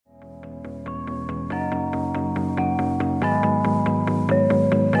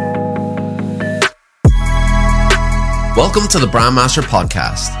Welcome to the Brandmaster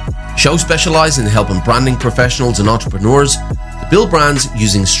Podcast, a show specialized in helping branding professionals and entrepreneurs to build brands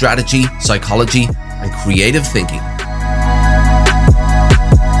using strategy, psychology, and creative thinking.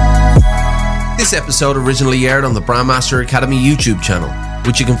 This episode originally aired on the Brandmaster Academy YouTube channel,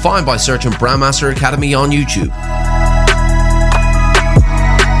 which you can find by searching Brandmaster Academy on YouTube.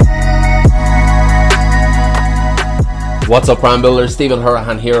 What's up, brand builders? Stephen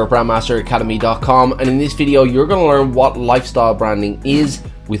Hurahan here at BrandmasterAcademy.com, and in this video you're going to learn what lifestyle branding is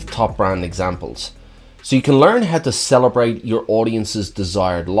with top brand examples. So you can learn how to celebrate your audience's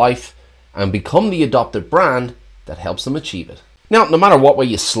desired life and become the adopted brand that helps them achieve it. Now, no matter what way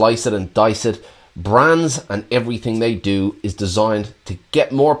you slice it and dice it, brands and everything they do is designed to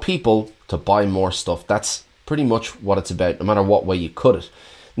get more people to buy more stuff. That's pretty much what it's about, no matter what way you cut it.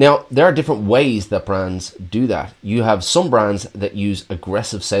 Now, there are different ways that brands do that. You have some brands that use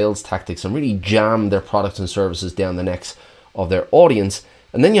aggressive sales tactics and really jam their products and services down the necks of their audience.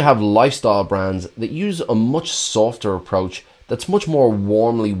 And then you have lifestyle brands that use a much softer approach that's much more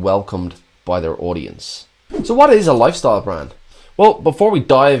warmly welcomed by their audience. So what is a lifestyle brand? Well, before we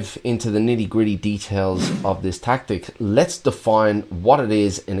dive into the nitty-gritty details of this tactic, let's define what it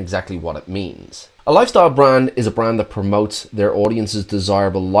is and exactly what it means. A lifestyle brand is a brand that promotes their audience's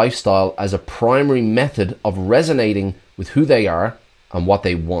desirable lifestyle as a primary method of resonating with who they are and what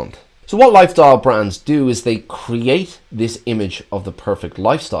they want. So what lifestyle brands do is they create this image of the perfect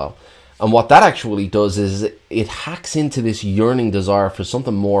lifestyle. And what that actually does is it hacks into this yearning desire for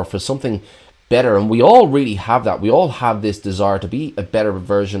something more, for something better. And we all really have that. We all have this desire to be a better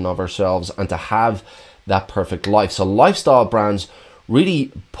version of ourselves and to have that perfect life. So lifestyle brands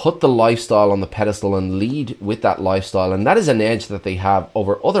really put the lifestyle on the pedestal and lead with that lifestyle. And that is an edge that they have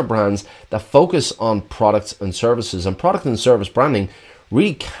over other brands that focus on products and services. And product and service branding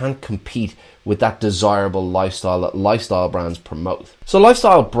really can't compete with that desirable lifestyle that lifestyle brands promote. So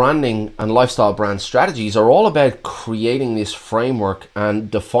lifestyle branding and lifestyle brand strategies are all about creating this framework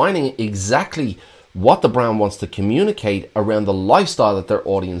and defining exactly what the brand wants to communicate around the lifestyle that their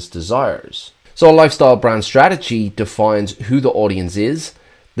audience desires. So a lifestyle brand strategy defines who the audience is,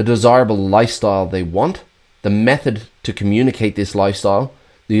 the desirable lifestyle they want, the method to communicate this lifestyle,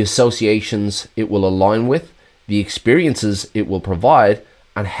 the associations it will align with, the experiences it will provide,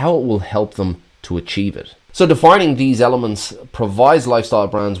 and how it will help them to achieve it. So defining these elements provides lifestyle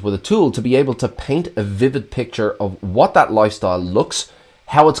brands with a tool to be able to paint a vivid picture of what that lifestyle looks,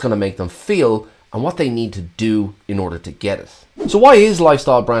 how it's going to make them feel, and what they need to do in order to get it. So why is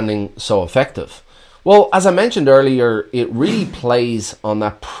lifestyle branding so effective? Well, as I mentioned earlier, it really plays on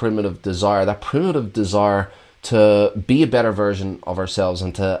that primitive desire to be a better version of ourselves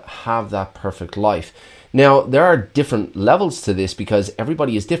and to have that perfect life. Now, there are different levels to this because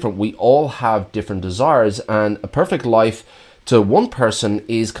everybody is different. We all have different desires, and a perfect life to one person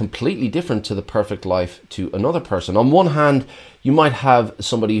is completely different to the perfect life to another person. On one hand, you might have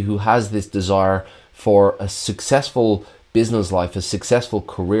somebody who has this desire for a successful business life, a successful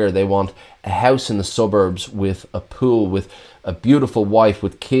career. They want a house in the suburbs with a pool, with a beautiful wife,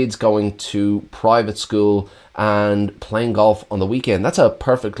 with kids going to private school and playing golf on the weekend. That's a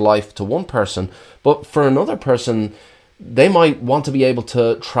perfect life to one person. But for another person, they might want to be able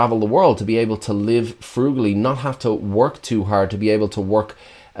to travel the world, to be able to live frugally, not have to work too hard, to be able to work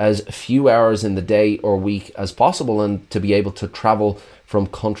as few hours in the day or week as possible, and to be able to travel from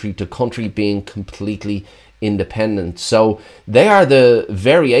country to country being completely independent. So they are the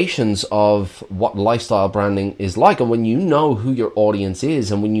variations of what lifestyle branding is like. And when you know who your audience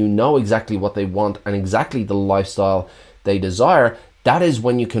is and when you know exactly what they want and exactly the lifestyle they desire, that is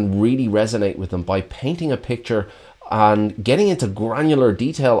when you can really resonate with them by painting a picture and getting into granular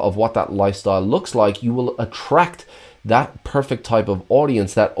detail of what that lifestyle looks like. You will attract that perfect type of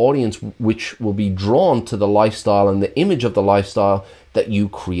audience, that audience which will be drawn to the lifestyle and the image of the lifestyle that you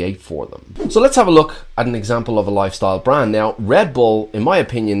create for them. So let's have a look at an example of a lifestyle brand. Now, Red Bull, in my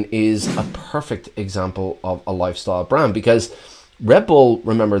opinion, is a perfect example of a lifestyle brand because Red Bull,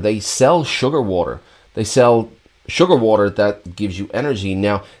 remember, they sell sugar water. They sell sugar water that gives you energy.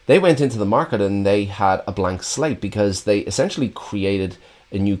 Now, they went into the market and they had a blank slate because they essentially created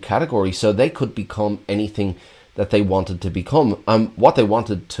a new category so they could become anything that they wanted to become. What they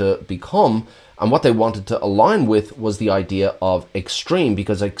wanted to become and what they wanted to align with was the idea of extreme,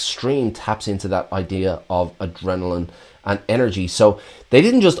 because extreme taps into that idea of adrenaline and energy. So they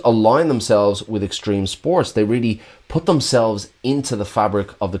didn't just align themselves with extreme sports, they really put themselves into the fabric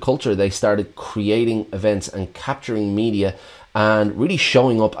of the culture. They started creating events and capturing media and really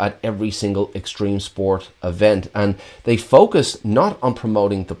showing up at every single extreme sport event. And they focused not on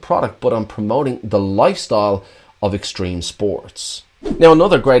promoting the product, but on promoting the lifestyle of extreme sports. Now,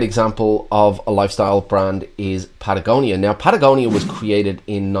 another great example of a lifestyle brand is Patagonia. Now, Patagonia was created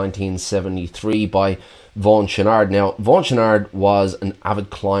in 1973 by Vaughn Chenard. Now, Vaughn Chenard was an avid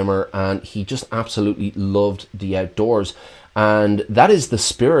climber and he just absolutely loved the outdoors. And that is the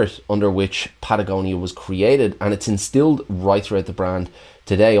spirit under which Patagonia was created, and it's instilled right throughout the brand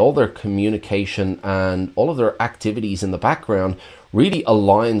today. All their communication and all of their activities in the background really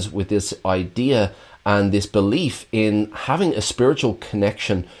aligns with this idea and this belief in having a spiritual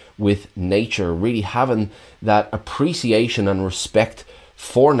connection with nature, really having that appreciation and respect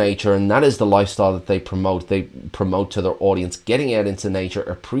for nature. And that is the lifestyle that they promote. They promote to their audience, getting out into nature,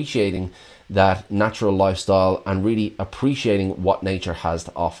 appreciating that natural lifestyle and really appreciating what nature has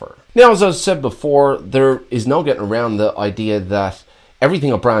to offer. Now, as I said before, there is no getting around the idea that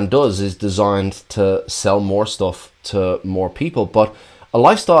everything a brand does is designed to sell more stuff to more people, but a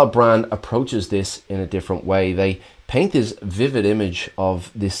lifestyle brand approaches this in a different way. They paint this vivid image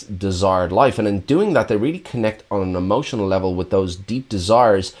of this desired life, and in doing that, they really connect on an emotional level with those deep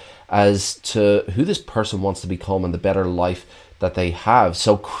desires as to who this person wants to become and the better life that they have.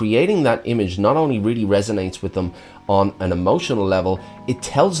 So creating that image not only really resonates with them on an emotional level, it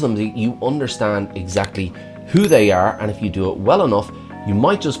tells them that you understand exactly who they are, and if you do it well enough, you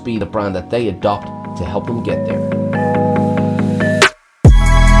might just be the brand that they adopt to help them get there.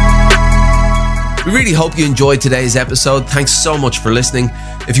 We really hope you enjoyed today's episode. Thanks so much for listening.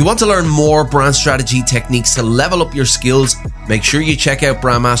 If you want to learn more brand strategy techniques to level up your skills, make sure you check out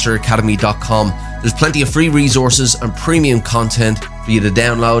brandmasteracademy.com. There's plenty of free resources and premium content for you to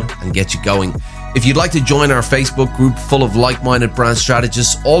download and get you going. If you'd like to join our Facebook group full of like-minded brand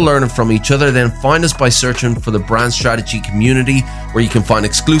strategists, all learning from each other, then find us by searching for the Brand Strategy Community, where you can find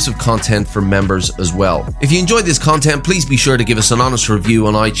exclusive content for members as well. If you enjoyed this content, please be sure to give us an honest review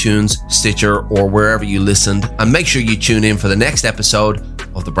on iTunes, Stitcher, or wherever you listened, and make sure you tune in for the next episode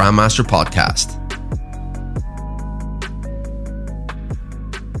of the Brandmaster Podcast.